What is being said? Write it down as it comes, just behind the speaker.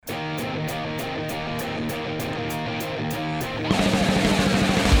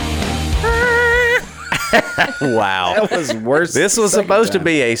Wow. That was worse. This was supposed to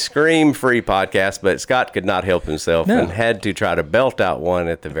be a scream-free podcast, but Scott could not help himself and had to try to belt out one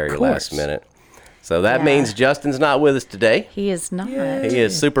at the very last minute. So that means Justin's not with us today. He is not. He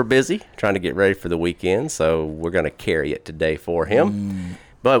is super busy trying to get ready for the weekend, so we're going to carry it today for him.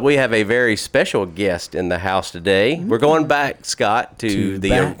 But we have a very special guest in the house today. We're going back, Scott, to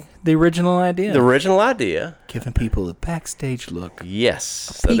the original idea. The original idea. Giving people a backstage look. Yes.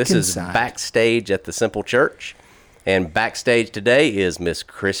 So this is backstage at the Simple Church. And backstage today is Miss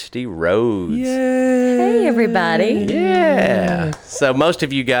Christy Rhodes. Yay. Hey, everybody. Yeah. So most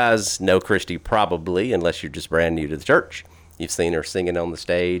of you guys know Christy probably, unless you're just brand new to the church. You've seen her singing on the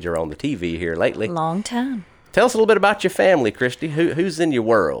stage or on the TV here lately. Long time. Tell us a little bit about your family, Christy. Who's in your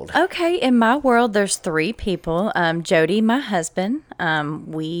world? Okay, in my world, there's 3 people. Jody, my husband.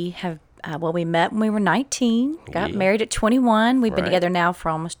 We met when we were 19, got married at 21. We've been together now for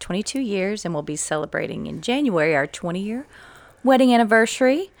almost 22 years, and we'll be celebrating in January our 20-year wedding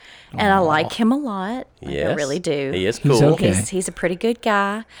anniversary. And I like him a lot. Yes, I really do. He is cool. He's okay. He's a pretty good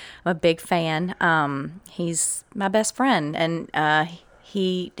guy. I'm a big fan. He's my best friend, and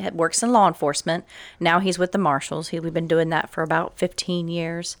he works in law enforcement. Now he's with the Marshals. We've been doing that for about 15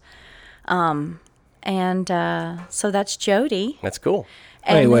 years. So that's Jody. That's cool.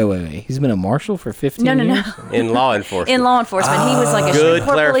 Wait. He's been a marshal for 15 years? No. In law enforcement. In law enforcement. He was like a Good sheriff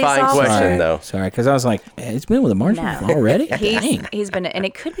police clarifying officer. question, though. Sorry, because I was like, he's been with the marshal already? Dang. He's been, and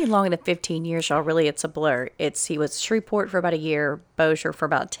it could be longer than 15 years, y'all. Really, it's a blur. He was Shreveport for about a year, Bossier for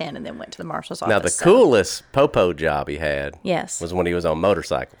about 10, and then went to the Marshal's office. Now, the coolest popo job he had was when he was on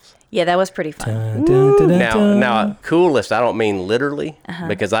motorcycles. Yeah, that was pretty fun. Now, coolest, I don't mean literally,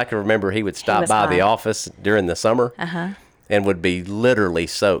 because I can remember he would stop by the office during the summer and would be literally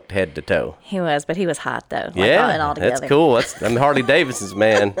soaked head to toe. He was hot, though. That's cool. I'm Harley Davidson's,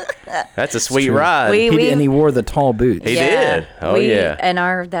 man. That's a sweet ride. And he wore the tall boots. He did. Oh, yeah. And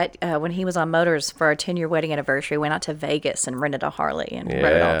when he was on motors for our 10-year wedding anniversary, we went out to Vegas and rented a Harley and rode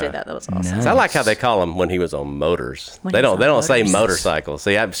it all through that. That was awesome. Nice. I like how they call him when he was on motors. They don't say motorcycles.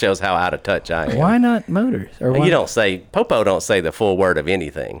 See, that shows how out of touch I am. Why not motors? You don't say, Popo don't say the full word of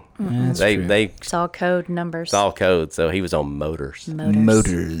anything. It's all code numbers. It's all code, so he was on motors.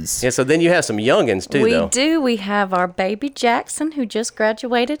 Motors. Yeah, so then you have some youngins too, we though. do. We have our baby Jackson, who just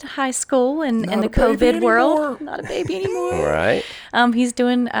graduated high school in the COVID world. Not a baby anymore. Right. He's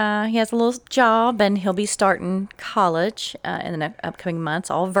doing, he has a little job, and he'll be starting college in the upcoming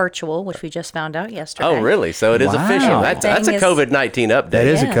months, all virtual, which we just found out yesterday. Oh, really? So it is official. That's a COVID-19 update. That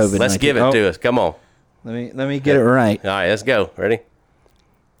is a COVID-19. Let's give it to us. Come on. Let me get it right. All right, let's go. Ready?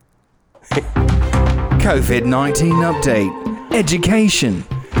 COVID-19 update. Education.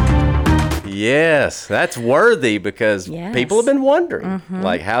 Yes, that's worthy because people have been wondering,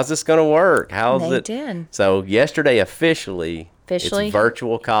 like, how's this going to work? They did. So yesterday, officially, it's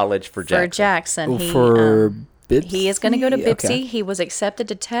virtual college for Jackson. He is going to go to Bitsy. Okay. He was accepted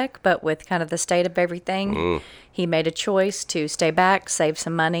to Tech, but with kind of the state of everything, he made a choice to stay back, save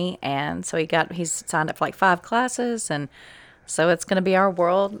some money, and so he's signed up for like 5 classes, and so it's going to be our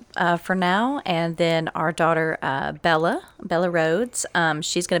world for now. And then our daughter Bella Rhodes,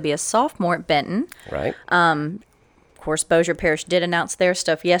 she's going to be a sophomore at Benton. Right. Of course, Bossier Parish did announce their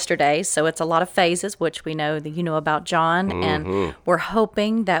stuff yesterday, so it's a lot of phases, which we know that you know about John, and we're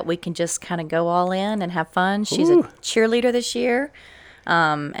hoping that we can just kind of go all in and have fun. She's a cheerleader this year,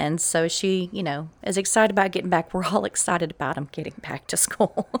 and so she, is excited about getting back. We're all excited about him getting back to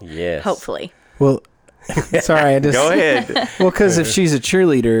school. Yes. Hopefully. Well, sorry, I just... Go ahead. Well, because if she's a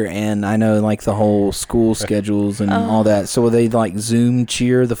cheerleader, and I know, like, the whole school schedules and all that, so will they, like, Zoom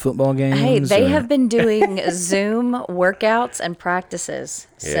cheer the football games? Hey, they have been doing Zoom workouts and practices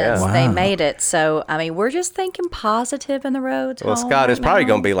since they made it. So, I mean, we're just thinking positive in the road. Well, Scott, it's probably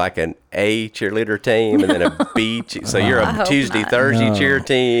going to be like an A cheerleader team and then a B. So you're a Tuesday, Thursday cheer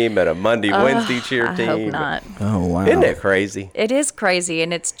team and a Monday, Wednesday cheer team. I hope not. Oh, wow. Isn't that crazy? It is crazy,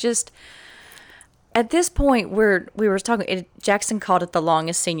 and it's just... At this point, we were talking. Jackson called it the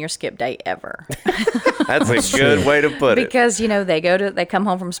longest senior skip day ever. That's a good way to put it. Because they come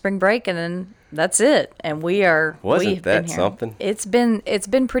home from spring break and then that's it. And wasn't that something? It's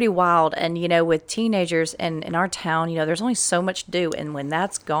been pretty wild. And with teenagers in our town, there's only so much to do. And when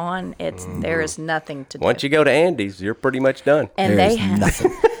that's gone, there is nothing to do. Once you go to Andy's, you're pretty much done. And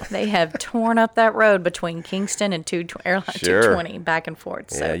they have torn up that road between Kingston and Airline 220 back and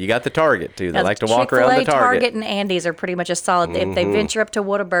forth. So. Yeah, you got the Target too. They like to walk around the Target and Andy's are pretty much a solid. If they venture up to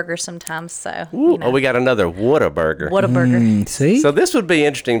Whataburger sometimes. So we got another Whataburger. Whataburger. See, so this would be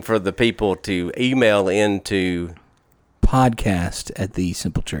interesting for the people to email into podcast at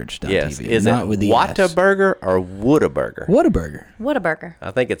thesimpleChurch.tv. Yes. Is not it with the S. Whataburger or Whataburger? Whataburger. Whataburger.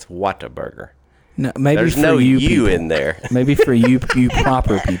 I think it's Whataburger. No, maybe There's for no you U people. in there. Maybe for you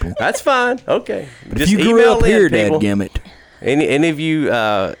proper people. That's fine. Okay. But if you grew up here, dadgummit. Any of you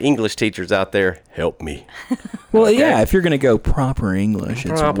English teachers out there, help me. Well, Okay. yeah, if you're going to go proper English,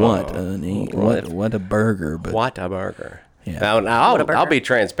 it's Proper. what a burger. But Whataburger. Yeah. Now Whataburger. I'll be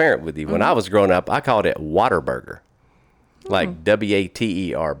transparent with you. When I was growing up, I called it Waterburger. Like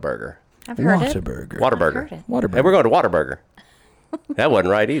WATER burger. I've heard it. Whataburger. Waterburger. heard it. Whataburger. Hey, we're going to Waterburger. That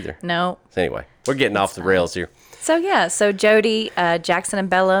wasn't right either. No. So anyway, we're getting off the rails here. So yeah, so Jody, Jackson, and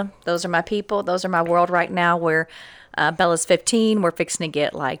Bella, those are my people. Those are my world right now. Where Bella's 15, we're fixing to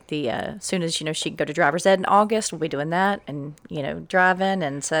get like the as soon as she can go to driver's ed in August, we'll be doing that and driving,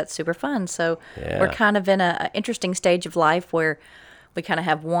 and so that's super fun. So we're kind of in a interesting stage of life where we kind of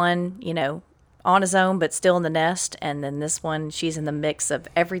have one on his own but still in the nest, and then this one she's in the mix of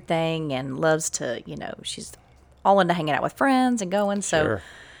everything and loves to she's all into hanging out with friends and going. So. Sure.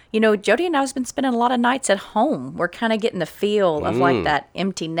 Jody and I have been spending a lot of nights at home. We're kind of getting the feel of like that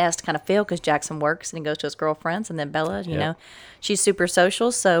empty nest kind of feel because Jackson works and he goes to his girlfriends, and then Bella, she's super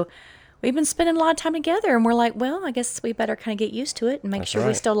social. So we've been spending a lot of time together, and we're like, well, I guess we better kind of get used to it and make sure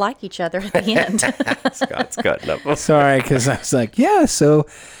we still like each other at the end. Scott's cutting up. Sorry, because I was like, yeah, so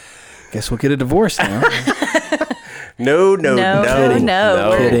guess we'll get a divorce now. No.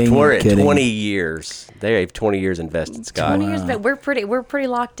 Kidding, We're at kidding. 20 years. They have 20 years invested, Scott. 20 years, but we're pretty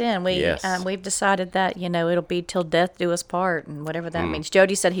locked in. Yes. We've decided that it'll be till death do us part, and whatever that means.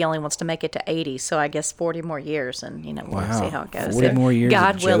 Jody said he only wants to make it to 80, so I guess 40 more years, and we'll see how it goes. 40 more years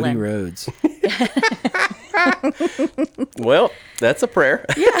God of Jody willing. Rhodes. Well, that's a prayer.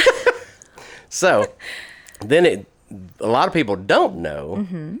 Yeah. So, then a lot of people don't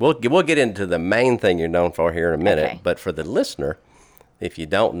know. We'll get into the main thing you're known for here in a minute. Okay. But for the listener, if you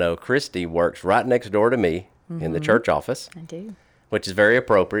don't know, Christy works right next door to me in the church office, I do. which is very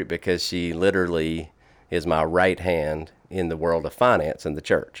appropriate because she literally is my right hand in the world of finance in the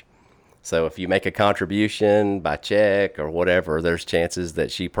church. So if you make a contribution by check or whatever, there's chances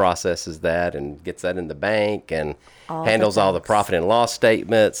that she processes that and gets that in the bank and handles all the profit and loss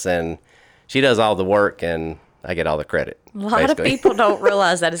statements, and she does all the work and I get all the credit. A lot of people don't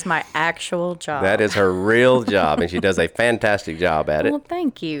realize that is my actual job. That is her real job, and she does a fantastic job at it. Well,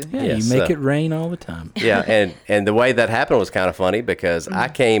 thank you. Yeah, Yes, you make it rain all the time. Yeah, and the way that happened was kind of funny because I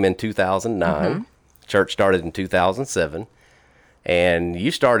came in 2009. Church started in 2007, and you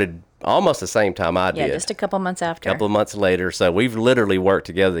started almost the same time I Yeah, did. just a couple months after. A couple of months later. So we've literally worked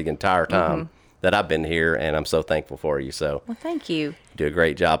together the entire time that I've been here, and I'm so thankful for you. So Well, thank you. you do a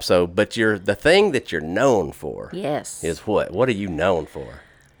great job. So, but the thing that you're known for Yes. is what? What are you known for?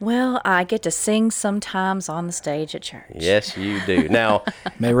 Well, I get to sing sometimes on the stage at church. Yes, you do. Now,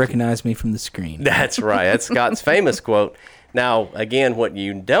 May recognize me from the screen. that's right. That's Scott's famous quote. Now, again, what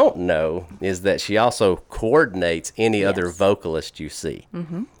you don't know is that she also coordinates any other Yes. vocalist you see.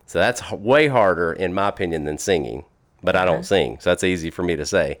 So that's way harder, in my opinion, than singing. But I don't sing, so that's easy for me to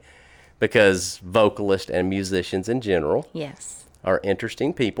say. Because vocalists and musicians in general Yes. are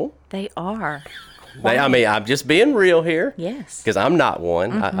interesting people. They are. I'm just being real here. Yes. Because I'm not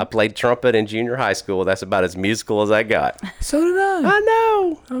one. I played trumpet in junior high school. That's about as musical as I got. So did I. I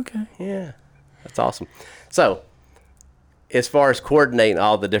know. Okay. Yeah, that's awesome. So, as far as coordinating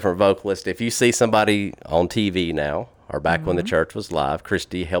all the different vocalists, if you see somebody on TV now, or back when the church was live,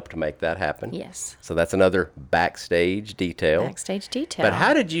 Christy helped make that happen. Yes. So that's another backstage detail. Backstage detail. But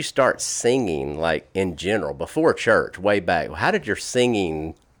how did you start singing, like in general, before church, way back? How did your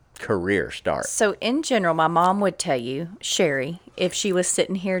singing career start? So in general, my mom would tell you, Sherry, if she was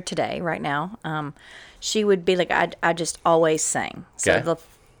sitting here today, right now, she would be like, I just always sang. So Okay. the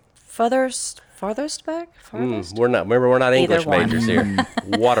farthest back? Farthest? We're not English one. majors here.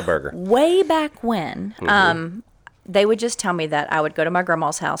 Whataburger. Way back when, they would just tell me that I would go to my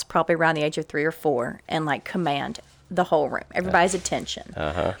grandma's house probably around the age of 3 or 4 and like command the whole room, everybody's attention.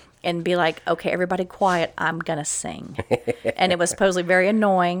 And be like, okay, everybody quiet, I'm going to sing. And it was supposedly very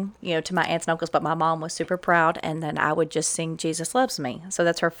annoying, to my aunts and uncles, but my mom was super proud. And then I would just sing Jesus Loves Me. So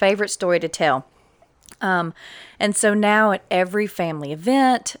that's her favorite story to tell. And so now at every family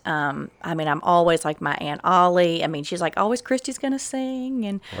event, I'm always like my Aunt Ollie. She's like, always Christy's going to sing.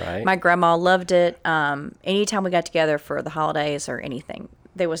 And Right. my grandma loved it. Anytime we got together for the holidays or anything,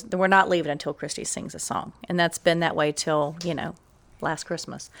 we're not leaving until Christy sings a song. And that's been that way till, last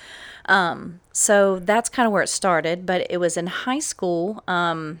Christmas. So that's kind of where it started. But it was in high school.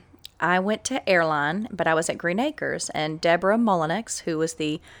 I went to Airline, but I was at Green Acres. And Deborah Mullinex, who was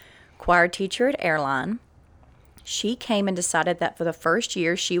the choir teacher at Airline, she came and decided that for the first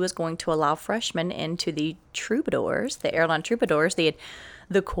year she was going to allow freshmen into the Troubadours, the Airline Troubadours, the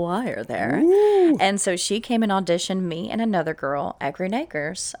choir there. Ooh. And so she came and auditioned me and another girl at Green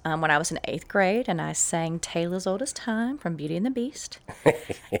Acres when I was in 8th grade, and I sang Taylor's Oldest Time from Beauty and the Beast.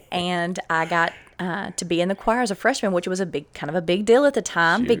 And I got to be in the choir as a freshman, which was a big deal at the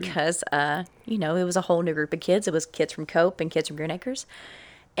time because, it was a whole new group of kids. It was kids from Cope and kids from Green Acres.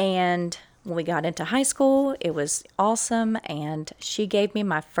 And when we got into high school, it was awesome, and she gave me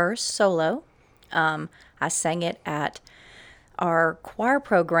my first solo. I sang it at our choir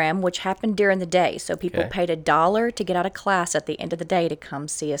program, which happened during the day. So people paid $1 to get out of class at the end of the day to come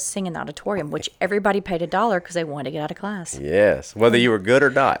see us sing in the auditorium, which everybody paid $1 because they wanted to get out of class. Yes, whether you were good or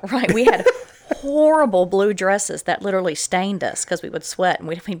not. Right. We had horrible blue dresses that literally stained us because we would sweat and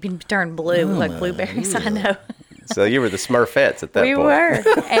we'd be turned blue like blueberries. I know. So you were the Smurfettes at that point. We were.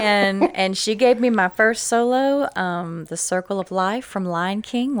 And she gave me my first solo, The Circle of Life from Lion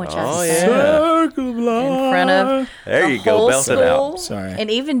King, which I sang Circle of Life. in front of There the you go, whole belt it school. out. Sorry. And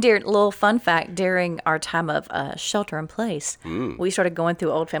even little fun fact, during our time of shelter in place, we started going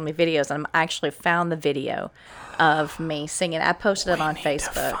through old family videos, and I actually found the video of me singing. I posted it on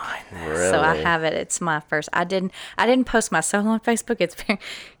Facebook. Really? So I have it. It's my first. I didn't post my solo on Facebook.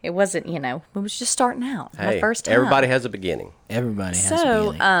 It wasn't, it was just starting out. Hey, my first time. everybody has a beginning. Everybody has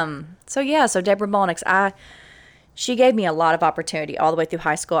a beginning. So Deborah Molnix, she gave me a lot of opportunity all the way through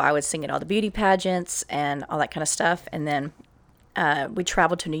high school. I would sing at all the beauty pageants and all that kind of stuff. And then we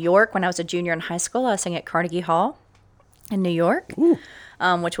traveled to New York when I was a junior in high school. I sang at Carnegie Hall in New York,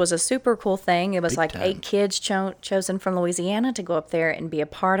 which was a super cool thing. It was like 8 kids chosen from Louisiana to go up there and be a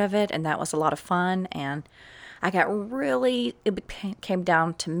part of it. And that was a lot of fun. And it came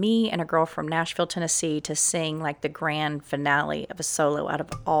down to me and a girl from Nashville, Tennessee to sing like the grand finale of a solo out of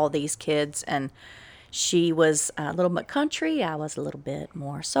all these kids. And she was a little bit country. I was a little bit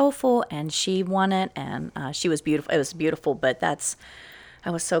more soulful, and she won it. And she was beautiful. It was beautiful, but I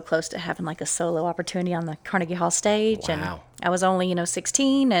was so close to having like a solo opportunity on the Carnegie Hall stage. Wow. And I was only,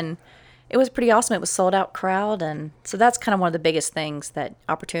 16, and it was pretty awesome. It was sold out crowd. And so that's kind of one of the biggest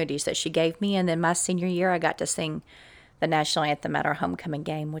opportunities that she gave me. And then my senior year, I got to sing the national anthem at our homecoming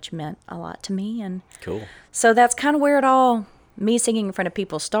game, which meant a lot to me. And Cool. so that's kind of where me singing in front of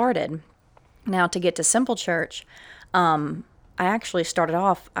people started. Now to get to Simple Church, I actually started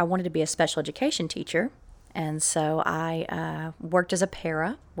off, I wanted to be a special education teacher. And so I worked as a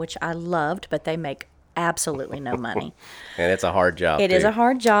para, which I loved, but they make absolutely no money. And it's a hard job. It is a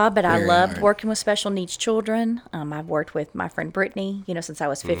hard job, but I loved hard. working with special needs children. I've worked with my friend Brittany, since I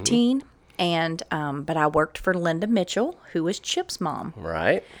was 15. And but I worked for Linda Mitchell, who was Chip's mom.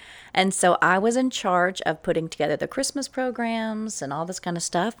 Right. And so I was in charge of putting together the Christmas programs and all this kind of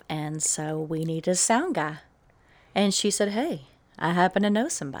stuff. And so we needed a sound guy. And she said, hey, I happen to know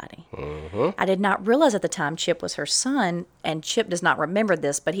somebody. I did not realize at the time Chip was her son, and Chip does not remember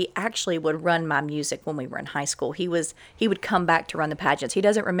this, but he actually would run my music when we were in high school. He would come back to run the pageants. He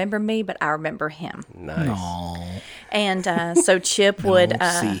doesn't remember me, but I remember him. Nice. Aww. And so Chip would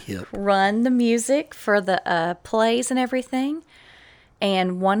hip. run the music for the plays and everything.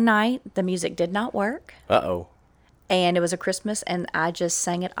 And one night, the music did not work. Uh-oh. And it was a Christmas, and I just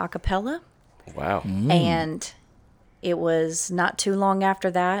sang it a cappella. Wow. And it was not too long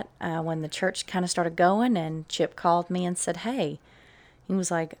after that when the church kind of started going, and Chip called me and said, hey, he was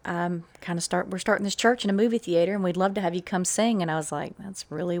like, we're starting this church in a movie theater, and we'd love to have you come sing. And I was like, that's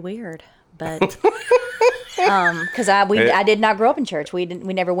really weird. But because I did not grow up in church. We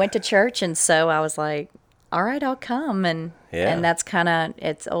never went to church. And so I was like, all right, I'll come. And that's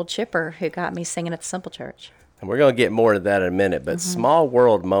it's old Chipper who got me singing at the Simple Church. And we're going to get more to that in a minute, but small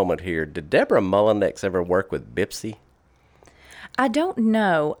world moment here. Did Deborah Mullinex ever work with Bipsy? I don't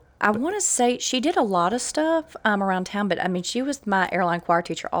know. I want to say she did a lot of stuff around town, but I mean, she was my airline choir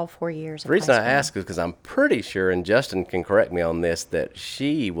teacher all 4 years. The reason I ask is because I'm pretty sure, and Justin can correct me on this, that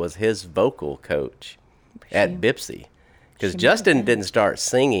she was his vocal coach at Bipsy. Because Justin didn't start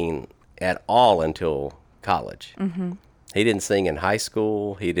singing at all until college. He didn't sing in high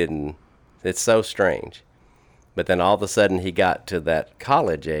school. It's so strange. But then all of a sudden he got to that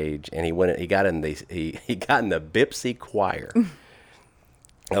college age, and he got in the Bipsy choir.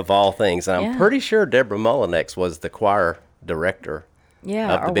 Of all things. And I'm pretty sure Deborah Mullinex was the choir director of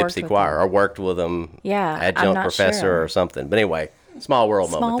the Bipsy choir, or worked with them, adjunct professor or something. But anyway, small world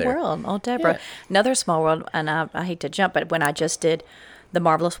moment there. Small world. Oh, Deborah. Yeah. Another small world, and I hate to jump, but when I just did the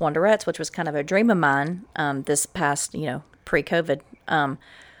Marvelous Wonderettes, which was kind of a dream of mine this past, pre-COVID,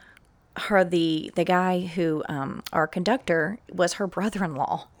 the guy who our conductor was her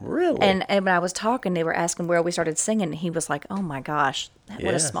brother-in-law. Really? And when I was talking, they were asking where we started singing, and he was like, "Oh my gosh,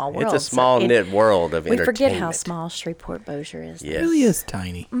 what a small world!" It's a small knit world of we entertainment. forget how small Shreveport Bossier is. Yes. It really is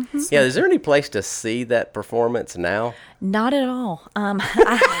tiny. Mm-hmm. Yeah, is there any place to see that performance now? Not at all.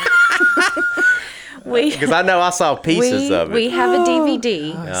 Because I know I saw pieces of it. We have a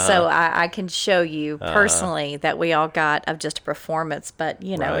DVD, so I can show you personally that we all got of just a performance. But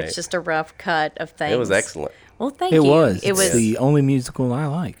Right. it's just a rough cut of things. It was excellent. Well, thank It you. was. It It's was. the only musical I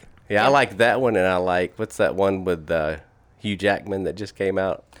like. Yeah, I like that one, and I like, what's that one with Hugh Jackman that just came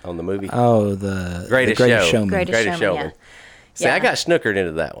out on the movie? Oh, the Greatest Showman. Greatest Showman, Showman. yeah. See, I Yeah. got snookered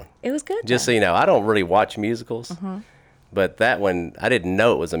into that one. It was good. Just so you know, I don't really watch musicals, but that one, I didn't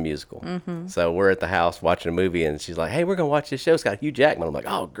know it was a musical. So we're at the house watching a movie, and she's like, "Hey, we're gonna watch this show. It's got Hugh Jackman." I'm like,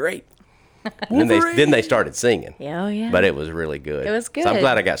 "Oh, great!" And then they started singing. Yeah, oh, yeah. But it was really good. It was So I'm good.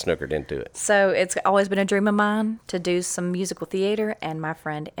 glad I got snookered into it. So it's always been a dream of mine to do some musical theater, and my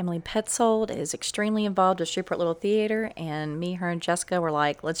friend Emily Petzold is extremely involved with Shreveport Little Theater, and me, her, and Jessica were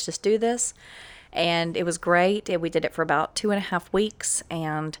like, let's just do this. And it was great. We did it for about 2.5 weeks,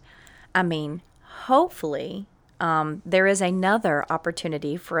 and I mean, hopefully there is another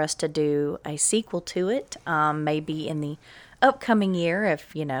opportunity for us to do a sequel to it, maybe in the upcoming year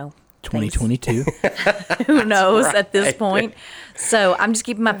if, 2022. who knows at this point. So I'm just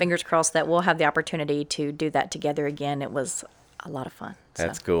keeping my fingers crossed that we'll have the opportunity to do that together again. It was a lot of fun. So,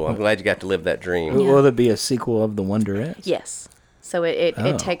 That's cool. I'm glad you got to live that dream. Will there be a sequel of The Wonderettes? yes. So it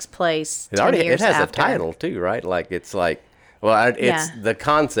takes place 10 It years has after. a title too, right? It's the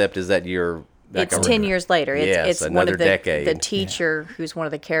concept is that you're. It's 10 years later. It's one another of the decade. the teacher who's one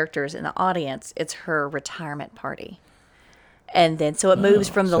of the characters in the audience. It's her retirement party. And then, so it moves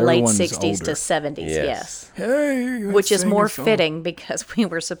from the so late everyone's 60s to older. 70s, Yes. yes. Hey, Which is more fitting because we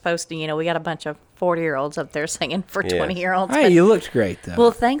were supposed to, we got a bunch of 40-year-olds up there singing for Yeah. 20-year-olds. Hey, you looked great, though.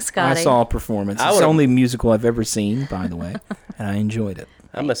 Well, thanks, I Scotty. saw a performance. I It's the would've- only musical I've ever seen, by the way, and I enjoyed it.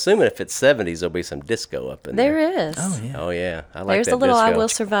 I'm assuming if it's 70s, there'll be some disco up in there. There is. Oh, yeah. Oh yeah, I like There's that a little disco. "I Will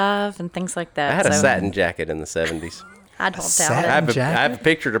Survive" and things like that. I had a so satin jacket in the 70s. I don't doubt satin it. I have, I jacket? have a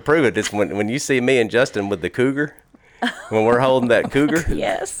picture to prove it. It's when you see me and Justin with the cougar, when we're holding that cougar,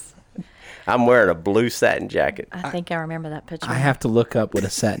 Yes, I'm wearing a blue satin jacket. I think I remember that picture. I have to look up what a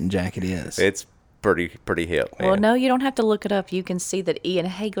satin jacket is. It's pretty hip, man. Well, no, you don't have to look it up. You can see that Ian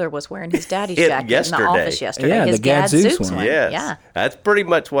Hagler was wearing his daddy's It- jacket in yesterday. the office yesterday. Yeah, his the Gadzooks one. Yes, Yeah. that's pretty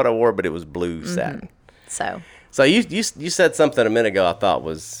much what I wore, but it was blue satin. So So you said something a minute ago I thought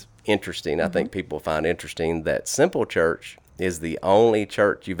was interesting. I Mm-hmm. think people find interesting that Simple Church is the only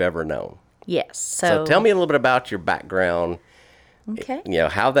church you've ever known. yes. So tell me a little bit about your background. Okay.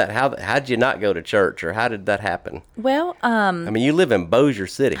 How'd you not go to church, or how did that happen? Well, I mean, you live in Bossier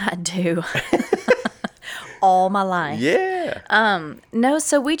City. I do. All my life. Yeah. No,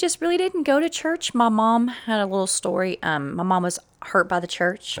 so we just really didn't go to church. My mom had a little story. My mom was hurt by the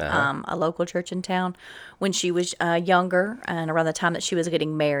church, a local church in town, when she was younger and around the time that she was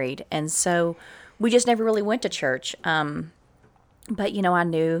getting married. And so we just never really went to church. But, I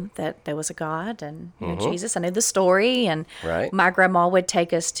knew that there was a God and Jesus. I knew the story. And Right. my grandma would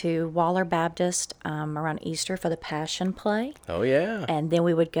take us to Waller Baptist around Easter for the Passion Play. Oh yeah. And then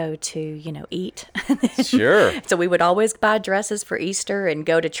we would go to, eat. Sure. So we would always buy dresses for Easter and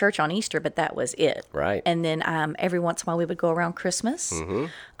go to church on Easter, but that was it. Right. And then every once in a while we would go around Christmas.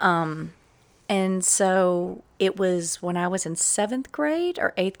 And so it was when I was in 7th grade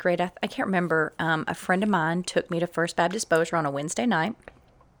or 8th grade, I can't remember, a friend of mine took me to First Baptist Bossier on a Wednesday night.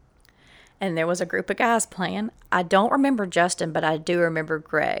 And there was a group of guys playing. I don't remember Justin, but I do remember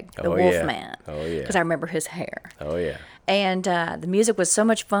Greg, the Oh, yeah. Wolfman. Oh, yeah. Because I remember his hair. Oh yeah. And the music was so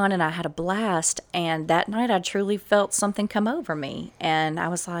much fun, and I had a blast. And that night, I truly felt something come over me. And I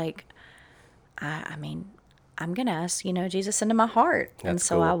was like, I mean, I'm going to ask, Jesus into my heart. And That's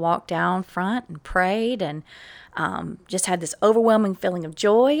so cool. I walked down front and prayed and just had this overwhelming feeling of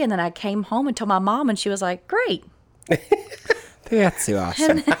joy. And then I came home and told my mom, and she was like, great. That's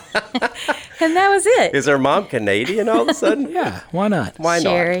awesome. And that was it. Is her mom Canadian all of a sudden? Yeah, why not? Why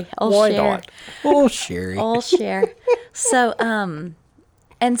Sherry. not? Oh, Why Sherry. not? Oh, Sherry. All share. So,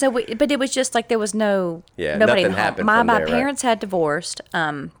 and so, but it was just like there was nobody nothing at home. happened My from there, right? parents had divorced,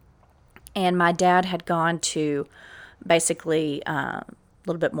 and my dad had gone to basically a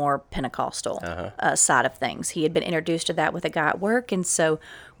little bit more Pentecostal side of things. He had been introduced to that with a guy at work, and so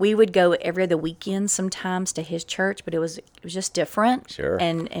we would go every other weekend sometimes to his church, but it was just different, Sure.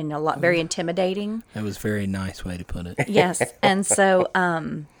 and a lot very intimidating. That was a very nice way to put it. Yes, and so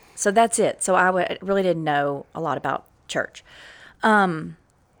so that's it. So I really didn't know a lot about church.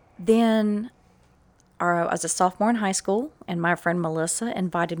 Then I was a sophomore in high school, and my friend Melissa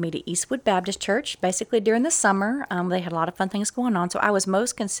invited me to Eastwood Baptist Church, basically during the summer. They had a lot of fun things going on, so I was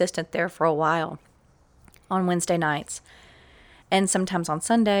most consistent there for a while on Wednesday nights and sometimes on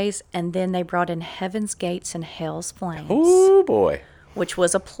Sundays. And then they brought in Heaven's Gates and Hell's Flames. Oh, boy. Which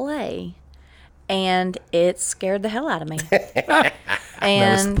was a play, and it scared the hell out of me. And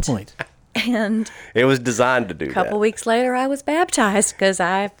that was the point. And it was designed to do that. A couple weeks later, I was baptized because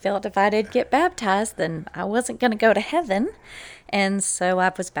I felt if I did get baptized, then I wasn't going to go to heaven. And so I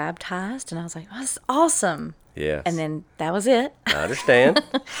was baptized, and I was like, oh, that's awesome. Yes. And then that was it. I understand.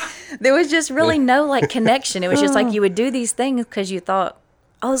 There was just really no like connection. It was just like you would do these things because you thought,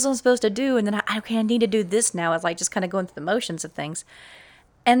 oh, this is what I'm supposed to do. And then, I need to do this now. It's like just kind of going through the motions of things.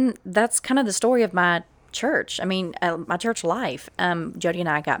 And that's kind of the story of my church. I mean, my church life. Jody and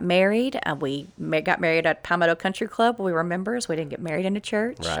I got married. We got married at Palmetto Country Club. We were members. We didn't get married in a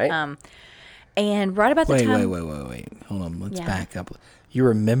church. Right. And right about the time. Wait. Hold on. Let's back up. You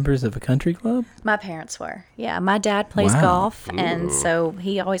were members of a country club? My parents were. Yeah. My dad plays golf. Ooh. And so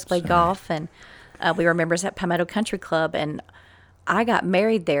he always played golf. And we were members at Palmetto Country Club. And I got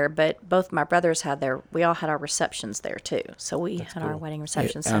married there, but both my brothers we all had our receptions there too. So we had our wedding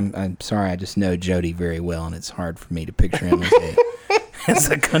receptions. I'm sorry, I just know Jody very well, and it's hard for me to picture him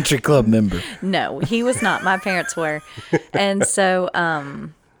as a country club member. No, he was not. My parents were. And so, I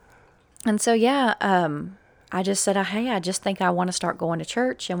just said, hey, I just think I want to start going to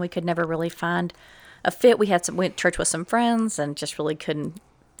church, and we could never really find a fit. We went to church with some friends and just really couldn't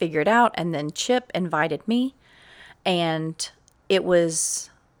figure it out. And then Chip invited me, and it was,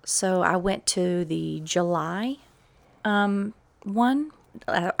 so I went to the July one.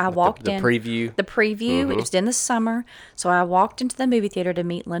 I walked in. The preview. The preview. Mm-hmm. It was in the summer. So I walked into the movie theater to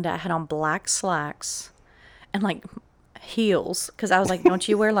meet Linda. I had on black slacks and like heels because I was like, don't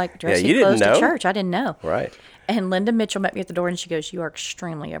you wear like dressy clothes to church? I didn't know. Right. And Linda Mitchell met me at the door and she goes, you are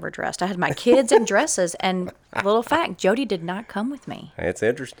extremely overdressed. I had my kids in dresses, and little fact, Jody did not come with me. It's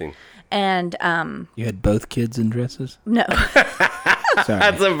interesting. And you had both kids in dresses? No. Sorry.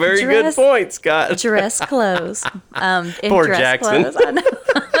 That's a very good point, Scott. Dress clothes. Poor dress Jackson. Clothes. I know.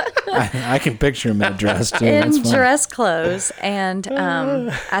 I can picture him in a dress too. In dress clothes, and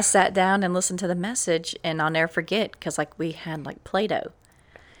I sat down and listened to the message, and I'll never forget because like we had like Play-Doh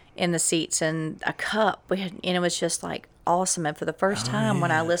in the seats and a cup. We had, and it was just like awesome. And for the first time when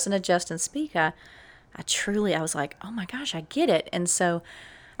I listened to Justin speak, I was like, oh my gosh, I get it. And so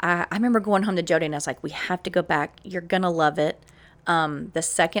I remember going home to Jody and I was like, we have to go back. You're gonna love it. The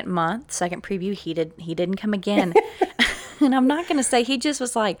second preview, he didn't come again. And I'm not going to say, he just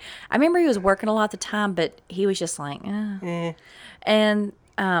was like, I remember he was working a lot at the time, but he was just like, And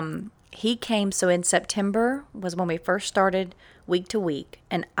he came, so in September was when we first started week to week,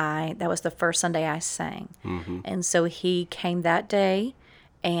 and that was the first Sunday I sang. Mm-hmm. And so he came that day,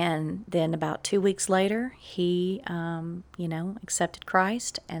 and then about 2 weeks later, he, accepted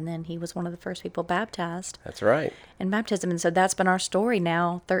Christ, and then he was one of the first people baptized. That's right. In baptism, and so that's been our story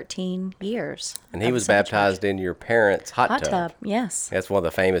now, 13 years. And he was baptized in your parents' hot tub. Yes. That's one of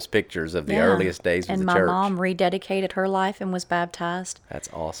the famous pictures of the earliest days of the church. And my mom rededicated her life and was baptized. That's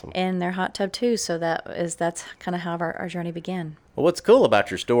awesome. In their hot tub too, so that's kind of how our journey began. Well, what's cool about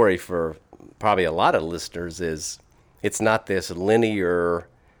your story for probably a lot of listeners is it's not this linear,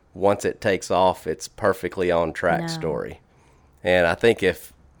 once it takes off, it's perfectly on track story. And I think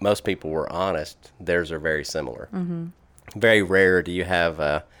if most people were honest, theirs are very similar. Mm-hmm. Very rare do you have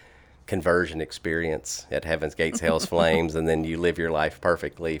a conversion experience at Heaven's Gates, Hell's Flames, and then you live your life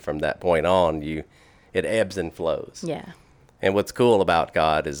perfectly from that point on. It ebbs and flows. Yeah. And what's cool about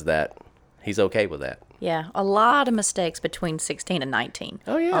God is that he's okay with that. Yeah, a lot of mistakes between 16 and 19.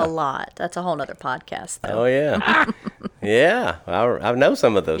 Oh, yeah. A lot. That's a whole other podcast, though. Oh, yeah. Yeah, I know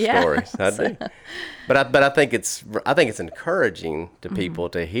some of those stories. I do. But I think it's encouraging to people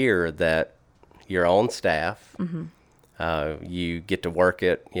to hear that you're on staff. Mm-hmm. You get to work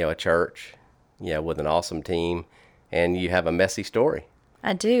at a church, with an awesome team, and you have a messy story.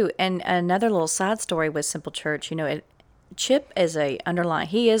 I do. And another little side story with Simple Church, Chip is he's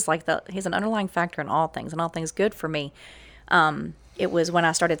an underlying factor in all things, and all things good for me. It was when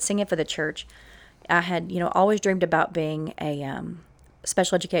I started singing for the church, I had, always dreamed about being a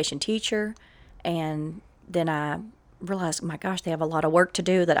special education teacher, and then I realized, oh my gosh, they have a lot of work to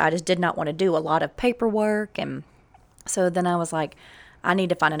do that I just did not want to do, a lot of paperwork, and so then I was like, I need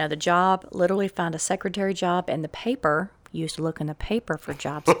to find another job, literally find a secretary job, and the paper. Used to look in the paper for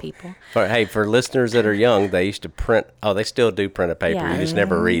jobs, people. For listeners that are young, they used to print. Oh, they still do print a paper. Yeah. You just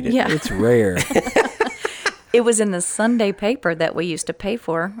never read it. Yeah. It's rare. It was in the Sunday paper that we used to pay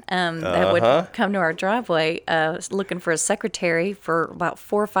for. That would come to our driveway, looking for a secretary for about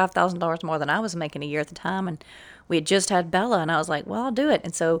 $4,000 or $5,000 more than I was making a year at the time, and we had just had Bella, and I was like, well, I'll do it.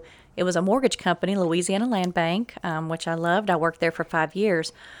 And so it was a mortgage company, Louisiana Land Bank, which I loved. I worked there for 5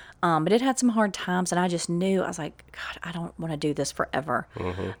 years, but it had some hard times, and I just knew, I was like, God, I don't want to do this forever.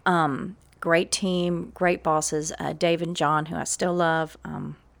 Great team, great bosses, Dave and John, who I still love,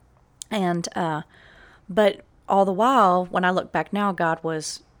 but all the while, when I look back now, God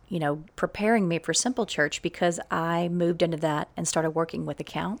was, preparing me for Simple Church because I moved into that and started working with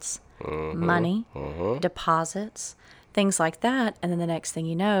accounts, money, deposits, things like that. And then the next thing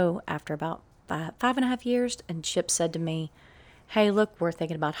you know, after about 5.5 years, and Chip said to me, hey, look, we're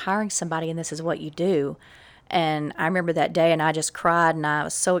thinking about hiring somebody, and this is what you do. And I remember that day, and I just cried, and I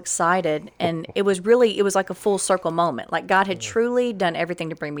was so excited. And it was like a full circle moment. Like God had truly done everything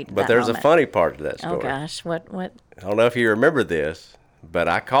to bring me to that moment. But there's a funny part to that story. Oh, gosh. What? I don't know if you remember this, but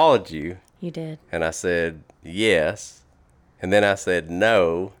I called you. You did. And I said yes. And then I said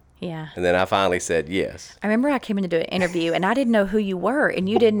no. Yeah. And then I finally said yes. I remember I came in to do an interview, and I didn't know who you were, and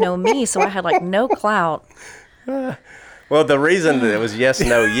you didn't know me, so I had like no clout. Well, the reason that it was yes,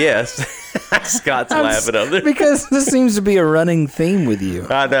 no, yes, Scott's laughing on this. Because this seems to be a running theme with you.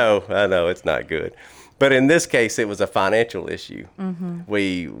 I know, it's not good. But in this case, it was a financial issue.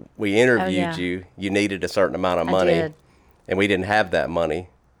 We interviewed you. You needed a certain amount of money, and we didn't have that money.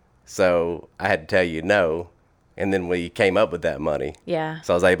 So I had to tell you no, and then we came up with that money. Yeah.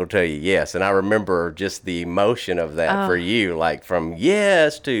 So I was able to tell you yes. And I remember just the emotion of that for you, like from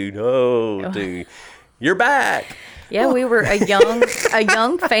yes to no to you're back. Yeah, we were a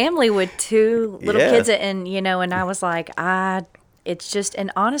young family with 2 little kids, and and I was like, it's just,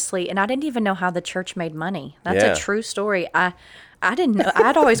 and honestly, and I didn't even know how the church made money. That's a true story. I didn't know.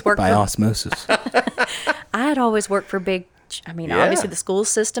 I'd always worked by osmosis. I had always worked for big. Obviously the school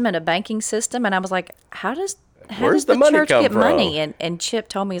system and a banking system, and I was like, how does the money church come get from? money? And Chip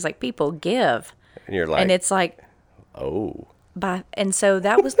told me, he's like, people give, and you're like, and it's like, oh. And so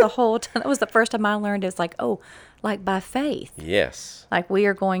that was that was the first time I learned, it's like, like by faith. Yes. Like we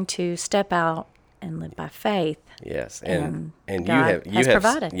are going to step out and live by faith. Yes. And God you has have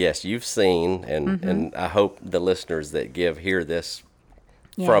provided. Yes, you've seen, and I hope the listeners that hear this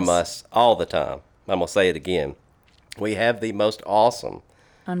from us all the time. I'm going to say it again. We have the most awesome,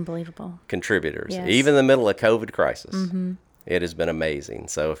 unbelievable contributors, yes. even in the middle of COVID crisis. It has been amazing.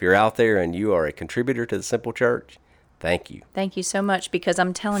 So if you're out there and you are a contributor to the Simple Church, thank you. Thank you so much, because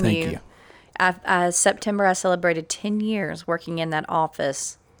I'm telling you. September, I celebrated 10 years working in that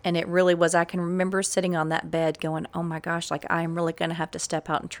office, and it really was, I can remember sitting on that bed going, oh my gosh, like I am really going to have to step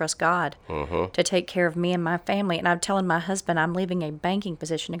out and trust God to take care of me and my family. And I'm telling my husband I'm leaving a banking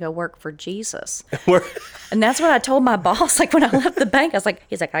position to go work for Jesus. And that's what I told my boss, like when I left the bank, I was like,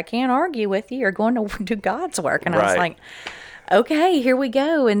 he's like, I can't argue with you. You're going to do God's work. And I was like, okay, here we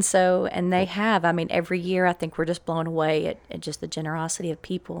go. And they have. I mean, every year I think we're just blown away at just the generosity of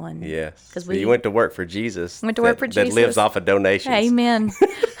people. And yes, because you went to work for Jesus. That lives off of donations. Amen.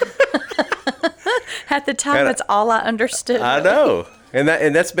 At the time, that's all I understood. I know, and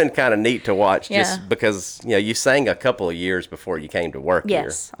that's been kind of neat to watch, just because you sang a couple of years before you came to work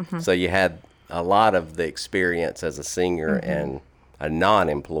here, so you had a lot of the experience as a singer and a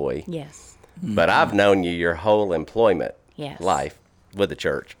non-employee. Yes, but I've known you your whole employment. Life with the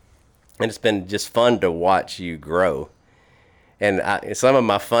church, and it's been just fun to watch you grow. And some of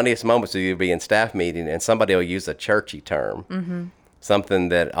my funniest moments will be in staff meeting, and somebody will use a churchy term, something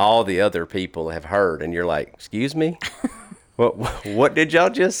that all the other people have heard, and you're like, "Excuse me, what did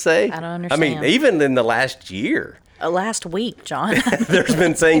y'all just say?" I don't understand. I mean, even in the last year. Last week, John. There's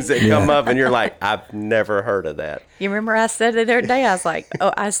been things that come up, and you're like, I've never heard of that. You remember I said it the other day? I was like,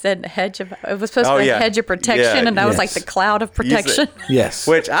 I said it was supposed to be a hedge of protection, and I was like the cloud of protection. Yes.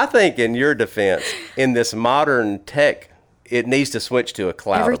 Which I think, in your defense, in this modern tech, it needs to switch to a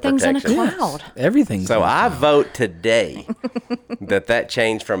cloud of protection. Everything's in a cloud. Yes. Everything's so I vote today that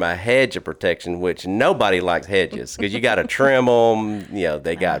changed from a hedge of protection, which nobody likes hedges, because you got to trim them.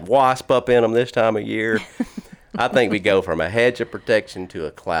 They got wasp up in them this time of year. I think we go from a hedge of protection to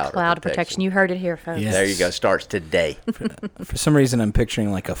a cloud of protection. You heard it here, folks. Yes. There you go. Starts today. For some reason, I'm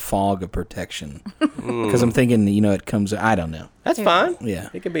picturing like a fog of protection. Because I'm thinking, it comes, I don't know. That's fine. Yeah.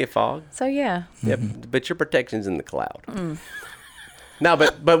 It could be a fog. So, yeah. Yep. But your protection's in the cloud. No,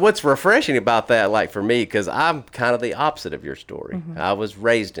 but what's refreshing about that, like for me, because I'm kind of the opposite of your story. I was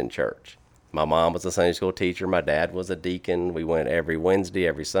raised in church. My mom was a Sunday school teacher. My dad was a deacon. We went every Wednesday,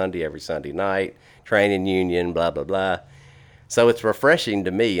 every Sunday night, training union, blah, blah, blah. So it's refreshing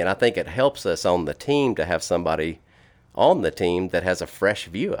to me, and I think it helps us on the team to have somebody on the team that has a fresh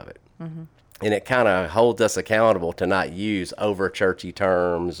view of it. Mm-hmm. And it kind of holds us accountable to not use over churchy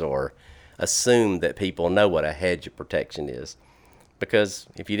terms or assume that people know what a hedge of protection is. Because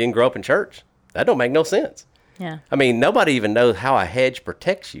if you didn't grow up in church, that don't make no sense. Yeah. I mean, nobody even knows how a hedge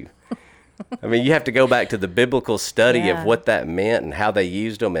protects you. I mean, you have to go back to the biblical study of what that meant and how they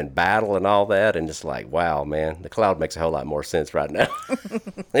used them in battle and all that. And it's like, wow, man, the cloud makes a whole lot more sense right now.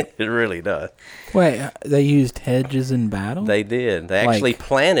 It really does. Wait, they used hedges in battle? They did. They actually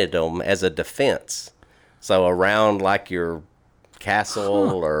planted them as a defense. So around like your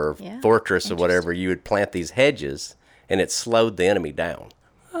castle or fortress or whatever, you would plant these hedges and it slowed the enemy down.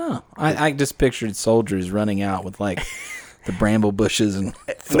 Oh, I just pictured soldiers running out with like the bramble bushes and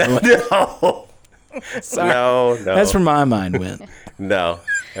No. No. That's where my mind went. No,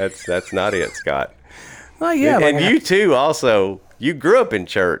 that's not it, Scott. Oh yeah, and you too. Also, you grew up in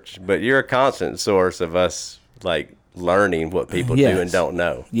church, but you're a constant source of us like learning what people do and don't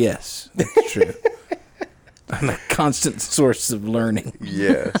know. Yes, that's true. I'm a constant source of learning.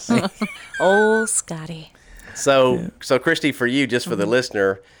 Yes. Old Scotty. So Christy, for you, just for the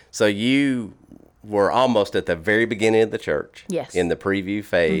listener, so you were almost at the very beginning of the church. Yes. In the preview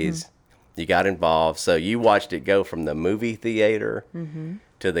phase. You got involved. So you watched it go from the movie theater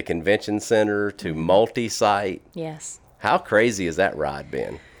to the convention center to multi-site. Yes. How crazy has that ride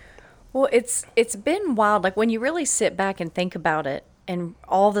been? Well, it's been wild. Like when you really sit back and think about it and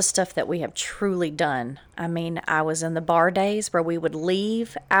all the stuff that we have truly done. I mean, I was in the bar days where we would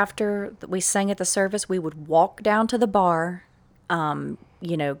leave after we sang at the service. We would walk down to the bar,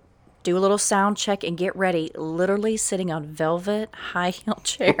 do a little sound check and get ready, literally sitting on velvet high-heel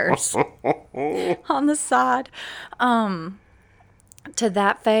chairs on the side. To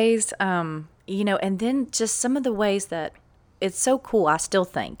that phase, and then just some of the ways that it's so cool, I still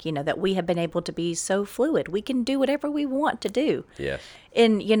think, that we have been able to be so fluid. We can do whatever we want to do. Yes.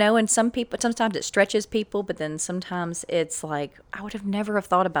 And, and some people, sometimes it stretches people, but then sometimes it's like, I would have never have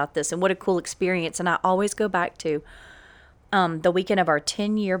thought about this, and what a cool experience. And I always go back to the weekend of our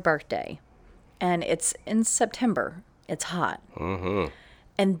 10-year birthday, and it's in September. It's hot. Mm-hmm.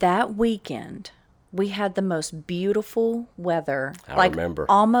 And that weekend, we had the most beautiful weather. I remember.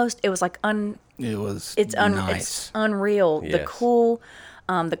 Almost, it was like nice. It's unreal. Yes.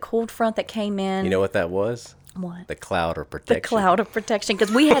 The cold front that came in. You know what that was? What? The cloud of protection. The cloud of protection,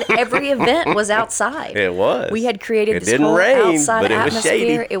 because we had every event was outside. It was. We had created this whole outside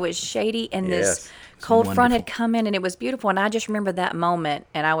atmosphere. It was shady, and this cold front had come in, and it was beautiful. And I just remember that moment,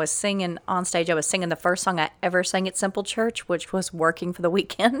 and I was singing on stage. I was singing the first song I ever sang at Simple Church, which was "Working for the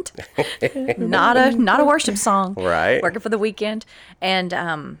Weekend," not a worship song, right? Working for the weekend, and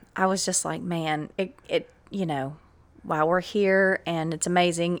I was just like, man, wow, we're here, and it's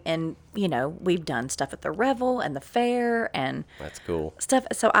amazing, and we've done stuff at the Revel and the fair, and that's cool stuff.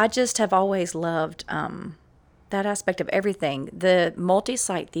 So I just have always loved that aspect of everything. The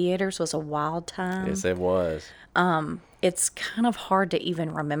multi-site theaters was a wild time. Yes, it was. It's kind of hard to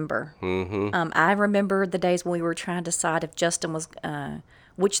even remember. Mm-hmm. I remember the days when we were trying to decide if Justin was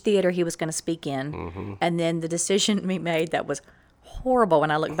which theater he was going to speak in, and then the decision we made that was horrible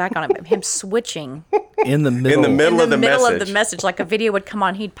when I look back on it. Him switching in the middle of the message, like a video would come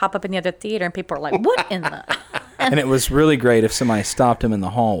on, he'd pop up in the other theater, and people are like, "What in the?" And it was really great if somebody stopped him in the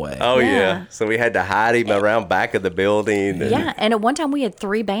hallway. Oh yeah. So we had to hide him around back of the building. And at one time we had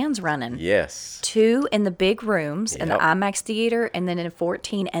 3 bands running. Yes. 2 in the big rooms in the IMAX theater, and then in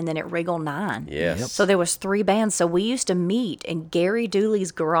 14, and then at Regal 9. Yes. Yep. So there was 3 bands. So we used to meet in Gary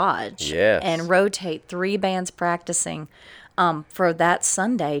Dooley's garage. Yes. And rotate 3 bands practicing for that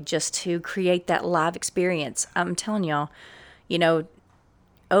Sunday, just to create that live experience. I'm telling y'all,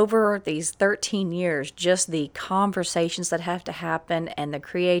 over these 13 years, just the conversations that have to happen and the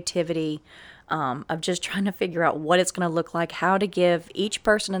creativity of just trying to figure out what it's going to look like, how to give each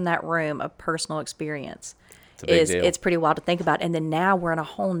person in that room a personal experience. It's pretty wild to think about. And then now we're on a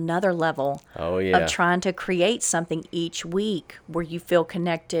whole nother level of trying to create something each week where you feel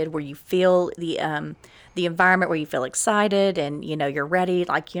connected, where you feel the environment, where you feel excited, and you're ready,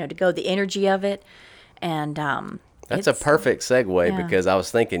 to go, the energy of it. And that's a perfect segue, because I was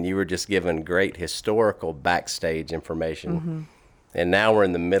thinking you were just giving great historical backstage information. And now we're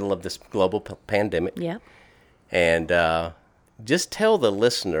in the middle of this global pandemic. Yep. And just tell the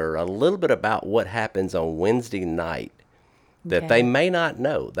listener a little bit about what happens on Wednesday night that they may not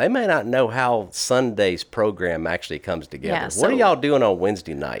know. They may not know how Sunday's program actually comes together. Yeah, what are y'all doing on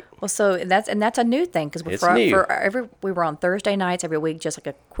Wednesday night? Well, so that's a new thing because we were on Thursday nights every week, just like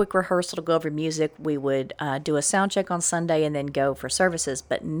a quick rehearsal to go over music. We would do a sound check on Sunday and then go for services.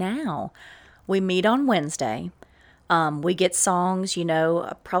 But now we meet on Wednesday. We get songs,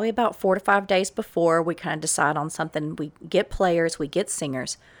 probably about 4 to 5 days before. We kind of decide on something. We get players, we get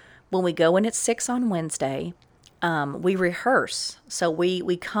singers. When we go in at 6 on Wednesday, we rehearse. So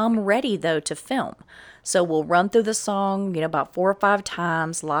we come ready, though, to film. So we'll run through the song, about 4 or 5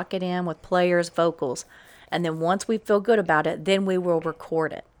 times, lock it in with players, vocals. And then once we feel good about it, then we will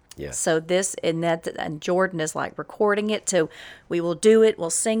record it. Yeah. So and Jordan is like recording it. So we will do it, we'll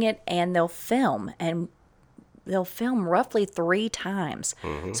sing it, and they'll film. And they'll film roughly 3 times.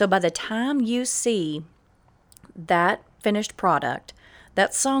 Mm-hmm. So by the time you see that finished product,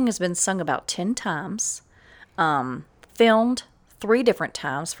 that song has been sung about 10 times, filmed 3 different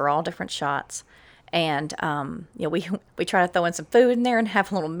times for all different shots. And, we try to throw in some food in there and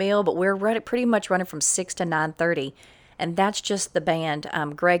have a little meal, but we're pretty much running from 6 to 9:30. And that's just the band.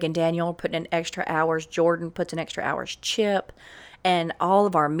 Greg and Daniel putting in extra hours. Jordan puts in extra hours. Chip. And all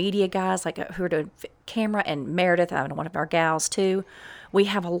of our media guys, like who are doing camera, and Meredith, one of our gals too. We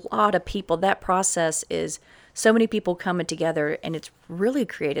have a lot of people. That process is so many people coming together, and it's really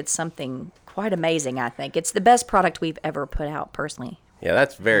created something quite amazing, I think. It's the best product we've ever put out, personally. Yeah,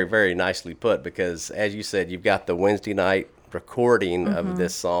 that's very, very nicely put because, as you said, you've got the Wednesday night recording of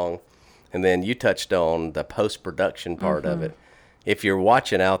this song, and then you touched on the post-production part of it. If you're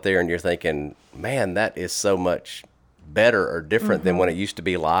watching out there and you're thinking, man, that is so much better or different than when it used to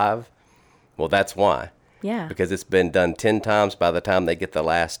be live, well, that's why. Yeah. Because it's been done 10 times by the time they get the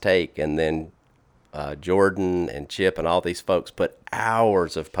last take, and then Jordan and Chip and all these folks put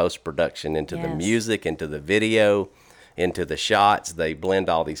hours of post-production into the music, into the video, into the shots. They blend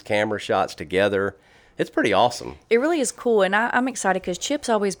all these camera shots together. It's pretty awesome. It really is cool, and I'm excited because Chip's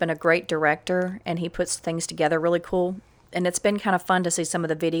always been a great director, and he puts things together really cool. And it's been kind of fun to see some of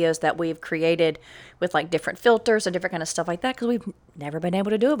the videos that we've created with like different filters and different kind of stuff like that because we've never been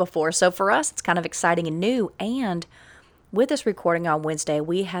able to do it before. So for us, it's kind of exciting and new. And with this recording on Wednesday,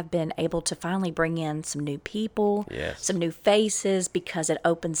 we have been able to finally bring in some new people, some new faces, because it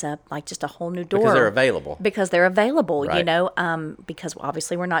opens up like just a whole new door. Because they're available. Right. Because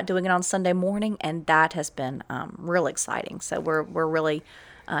obviously we're not doing it on Sunday morning, and that has been real exciting. So we're really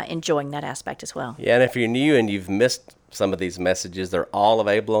enjoying that aspect as well. Yeah, and if you're new and you've missed some of these messages, they're all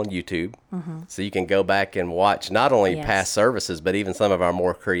available on YouTube. So you can go back and watch not only past services, but even some of our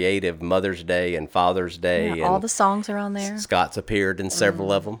more creative Mother's Day and Father's Day. Yeah, and all the songs are on there. Scott's appeared in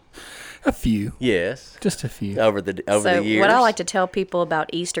several of them. A few. Yes. Just a few. Over the years. What I like to tell people about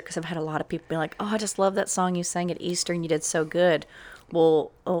Easter, because I've had a lot of people be like, oh, I just love that song you sang at Easter and you did so good.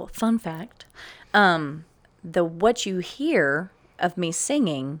 Well, fun fact, what you hear of me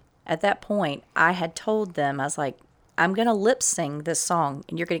singing, at that point, I had told them, I was like, I'm going to lip sing this song,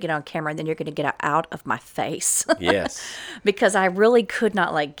 and you're going to get on camera, and then you're going to get out of my face. Yes. Because I really could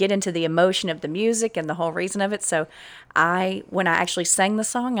not get into the emotion of the music and the whole reason of it. So when I actually sang the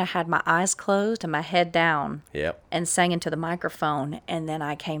song, I had my eyes closed and my head down and sang into the microphone. And then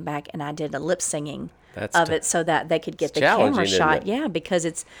I came back and I did a lip singing of it so that they could get the camera shot. Yeah, because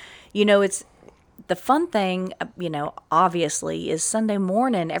it's the fun thing, obviously, is Sunday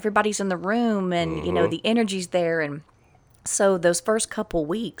morning, everybody's in the room and, the energy's there. And so those first couple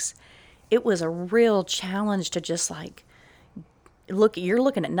weeks, it was a real challenge to just you're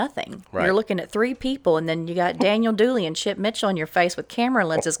looking at nothing. Right. You're looking at 3 people, and then you got Daniel Dooley and Chip Mitchell on your face with camera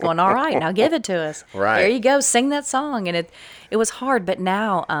lenses going, all right, now give it to us. Right. There you go, sing that song. And it was hard, but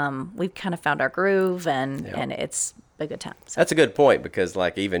now we've kind of found our groove, and it's a good time. So. That's a good point, because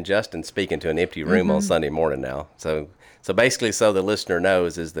even Justin speaking to an empty room on Sunday morning now. So basically, so the listener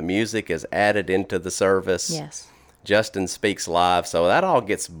knows, is the music is added into the service. Yes. Justin speaks live, so that all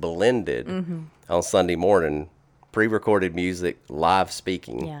gets blended on Sunday morning. Pre-recorded music, live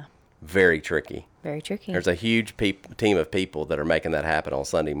speaking. Yeah. Very tricky. Very tricky. There's a huge team of people that are making that happen on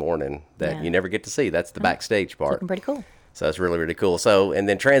Sunday morning that you never get to see. That's the backstage part. It's looking pretty cool. So it's really, really cool. So, and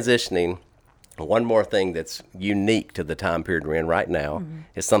then transitioning, one more thing that's unique to the time period we're in right now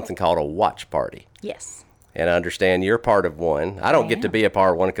is something called a watch party. Yes. And I understand you're part of one. I don't get to be a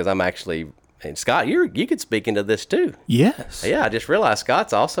part of one because I'm actually... And Scott, you could speak into this too. Yes. Yeah, I just realized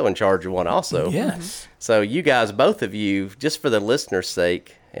Scott's also in charge of one also. Yes. So you guys, both of you, just for the listener's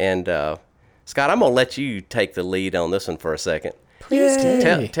sake, and Scott, I'm going to let you take the lead on this one for a second. Please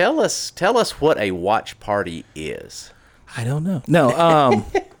do. Tell us what a watch party is. I don't know. No.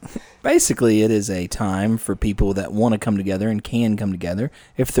 Basically, it is a time for people that want to come together and can come together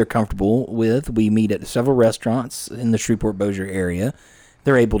if they're comfortable with. We meet at several restaurants in the Shreveport-Bossier area.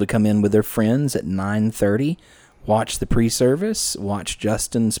 They're able to come in with their friends at 9:30, watch the pre-service, watch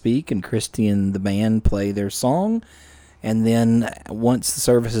Justin speak and Christy and the band play their song. And then once the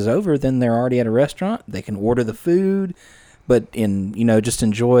service is over, then they're already at a restaurant. They can order the food, but just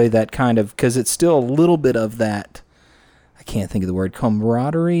enjoy that kind of, because it's still a little bit of that, I can't think of the word,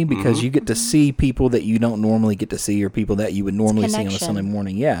 camaraderie, because you get to see people that you don't normally get to see, or people that you would normally see on a Sunday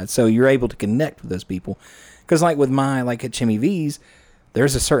morning. Yeah, so you're able to connect with those people. Because like at Jimmy V's,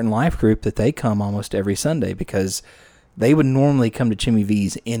 there's a certain life group that they come almost every Sunday because they would normally come to Jimmy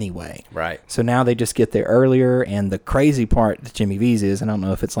V's anyway. Right. So now they just get there earlier, and the crazy part to Jimmy V's is, I don't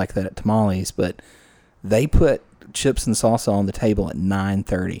know if it's like that at Tamales, but they put chips and salsa on the table at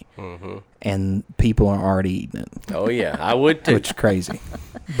 9:30, and people are already eating it. Oh, yeah, I would too. Which is crazy.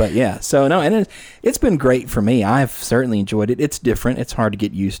 But yeah, so no, and it's been great for me. I've certainly enjoyed it. It's different. It's hard to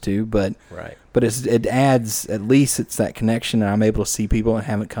get used to, but right. But it adds, at least it's that connection, and I'm able to see people that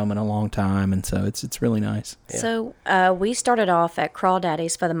haven't come in a long time, and so it's really nice. Yeah. So we started off at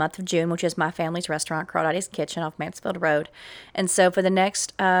Crawdaddy's for the month of June, which is my family's restaurant, Crawdaddy's Kitchen off Mansfield Road. And so for the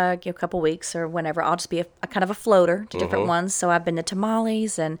next couple weeks or whenever, I'll just be a kind of a floater to different ones. So I've been to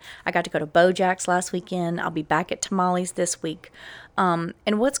Tamales, and I got to go to Bojack's last weekend. I'll be back at Tamales this week. And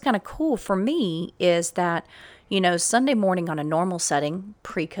what's kind of cool for me is that, Sunday morning on a normal setting,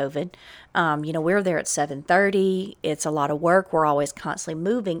 pre-COVID, we're there at 7:30. It's a lot of work. We're always constantly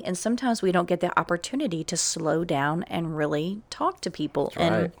moving. And sometimes we don't get the opportunity to slow down and really talk to people. That's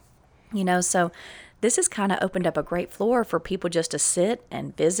right. And, so this has kind of opened up a great floor for people just to sit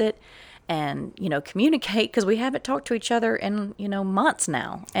and visit and, communicate, because we haven't talked to each other in, months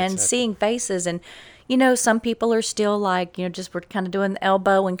now. And seeing faces, and, some people are still like, just we're kind of doing the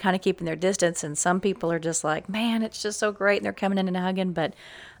elbow and kind of keeping their distance. And some people are just like, man, it's just so great. And they're coming in and hugging. But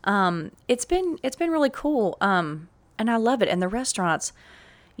it's been really cool. And I love it. And the restaurants,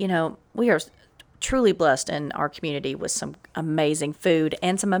 we are truly blessed in our community with some amazing food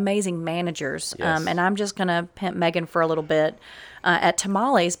and some amazing managers. Yes. And I'm just going to pimp Megan for a little bit at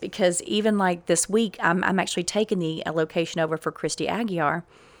Tamales, because even like this week, I'm actually taking the location over for Christy Aguiar,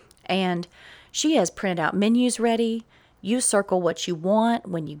 and she has printed out menus ready. You circle what you want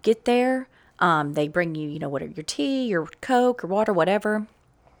when you get there. They bring you, what are your tea, your Coke, or water, whatever.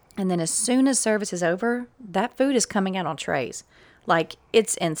 And then as soon as service is over, that food is coming out on trays. Like,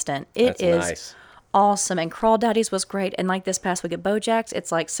 it's instant. It is nice. Awesome. And Crawdaddy's was great. And like this past week at Bojack's,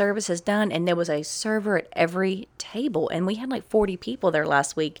 it's like service is done, and there was a server at every table. And we had like 40 people there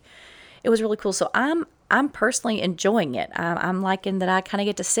last week. It was really cool. So I'm personally enjoying it. I'm liking that I kind of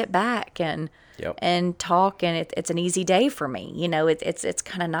get to sit back and talk, and it's an easy day for me. It's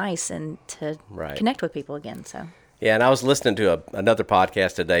kind of nice and to connect with people again. So. Yeah, and I was listening to another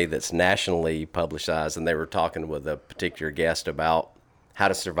podcast today that's nationally publicized, and they were talking with a particular guest about how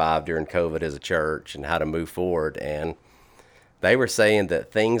to survive during COVID as a church and how to move forward. And they were saying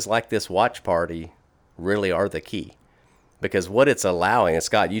that things like this watch party really are the key, because what it's allowing, and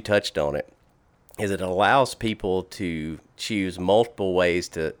Scott, you touched on it, is it allows people to choose multiple ways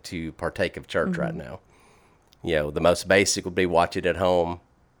to partake of church right now. The most basic would be watch it at home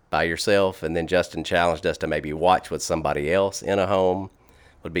by yourself, and then Justin challenged us to maybe watch with somebody else in a home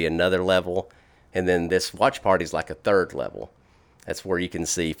would be another level. And then this watch party is like a third level. That's where you can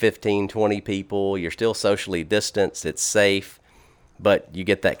see 15, 20 people. You're still socially distanced. It's safe, but you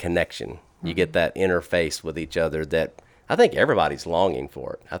get that connection. You get that interface with each other that I think everybody's longing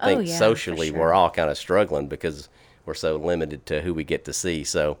for it. I think socially we're all kind of struggling because we're so limited to who we get to see.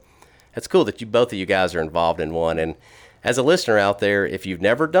 So it's cool that both of you guys are involved in one. And as a listener out there, if you've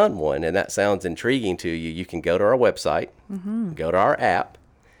never done one and that sounds intriguing to you, you can go to our website, go to our app,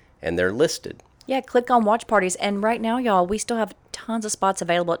 and they're listed. Yeah, click on watch parties. And right now, y'all, we still have tons of spots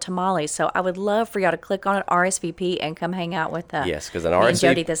available at Tamales. So I would love for y'all to click on it, RSVP, and come hang out with yes, because an me and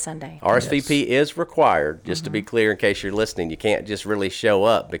Jody this Sunday. RSVP is required, just to be clear in case you're listening. You can't just really show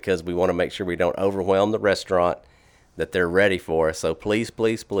up, because we want to make sure we don't overwhelm the restaurant, that they're ready for us. So please,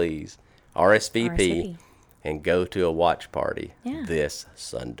 please, please, RSVP. And go to a watch party this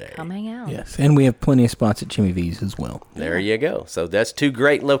Sunday. Come hang out. Yes, and we have plenty of spots at Jimmy V's as well. There you go. So that's two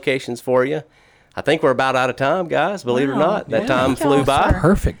great locations for you. I think we're about out of time, guys, believe it or not. That time flew by.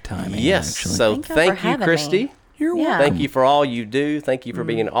 Perfect timing, yes. Actually. So thank you, Christy. Me. You're welcome. Thank you for all you do. Thank you for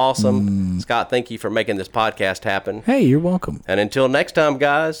being awesome. Scott, thank you for making this podcast happen. Hey, you're welcome. And until next time,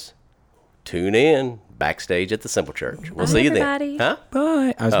 guys, tune in backstage at the Simple Church. We'll see you then. Everybody. Huh?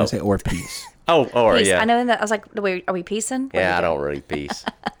 Bye. I was going to say, or peace. Peace. Yeah. I know that. I was like, are we peacing? Yeah, I don't really peace.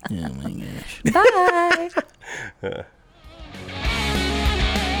 Oh my gosh. Bye.